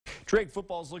Drake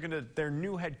football's looking at their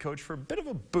new head coach for a bit of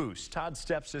a boost. Todd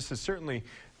Stepsis has certainly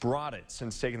brought it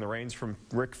since taking the reins from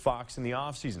Rick Fox in the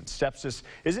offseason. Stepsis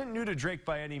isn't new to Drake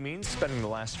by any means, spending the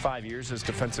last 5 years as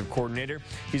defensive coordinator.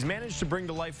 He's managed to bring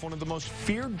to life one of the most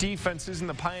feared defenses in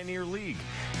the Pioneer League.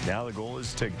 Now the goal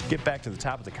is to get back to the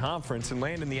top of the conference and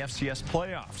land in the FCS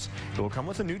playoffs. It will come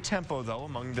with a new tempo, though,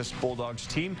 among this Bulldogs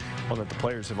team, one that the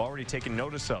players have already taken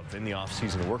notice of in the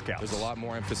offseason workouts. There's a lot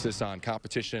more emphasis on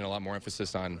competition, a lot more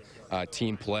emphasis on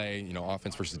team play,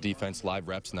 offense versus defense, live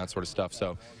reps, and that sort of stuff.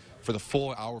 So for the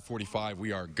full hour 45,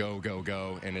 we are go, go,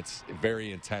 go, and it's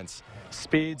very intense.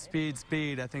 Speed, speed,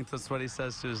 speed. I think that's what he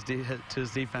says to his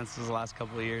defenses the last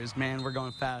couple of years. Man, we're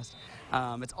going fast.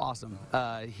 It's awesome.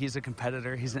 He's a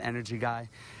competitor. He's an energy guy.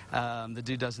 The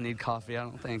dude doesn't need coffee, I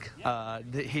don't think.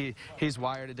 He's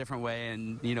wired a different way,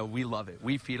 and we love it.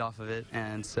 We feed off of it,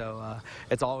 and so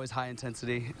it's always high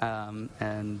intensity,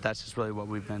 and that's just really what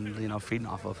we've been feeding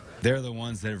off of. They're the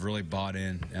ones that have really bought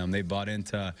in. They bought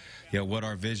into what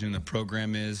our vision of the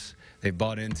program is. They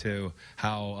bought into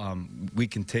how we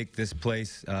can take this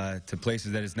place to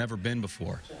places that it's never been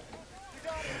before.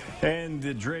 And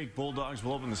the Drake Bulldogs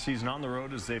will open the season on the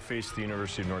road as they face the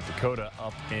University of North Dakota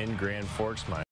up in Grand Forks.